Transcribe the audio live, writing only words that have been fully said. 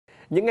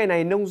Những ngày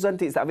này, nông dân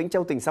thị xã Vĩnh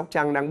Châu, tỉnh Sóc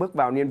Trăng đang bước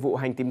vào niên vụ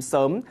hành tím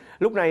sớm.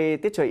 Lúc này,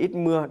 tiết trời ít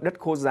mưa, đất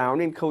khô ráo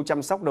nên khâu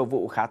chăm sóc đầu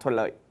vụ khá thuận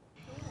lợi.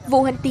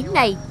 Vụ hành tím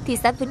này, thị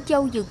xã Vĩnh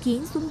Châu dự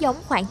kiến xuống giống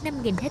khoảng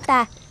 5.000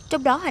 ha,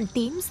 trong đó hành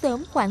tím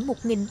sớm khoảng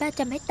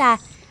 1.300 ha,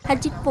 hành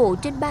chính vụ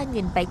trên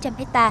 3.700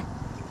 ha.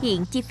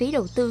 Hiện chi phí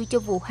đầu tư cho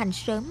vụ hành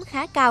sớm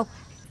khá cao,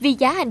 vì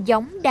giá hành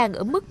giống đang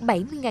ở mức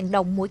 70.000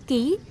 đồng mỗi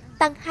ký,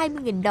 tăng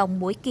 20.000 đồng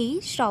mỗi ký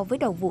so với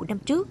đầu vụ năm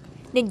trước,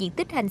 nên diện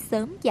tích hành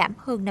sớm giảm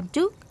hơn năm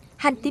trước.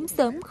 Hành tím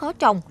sớm khó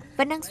trồng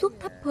và năng suất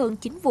thấp hơn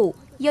chính vụ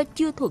do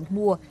chưa thuận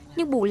mùa,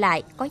 nhưng bù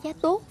lại có giá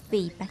tốt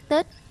vì bán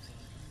Tết.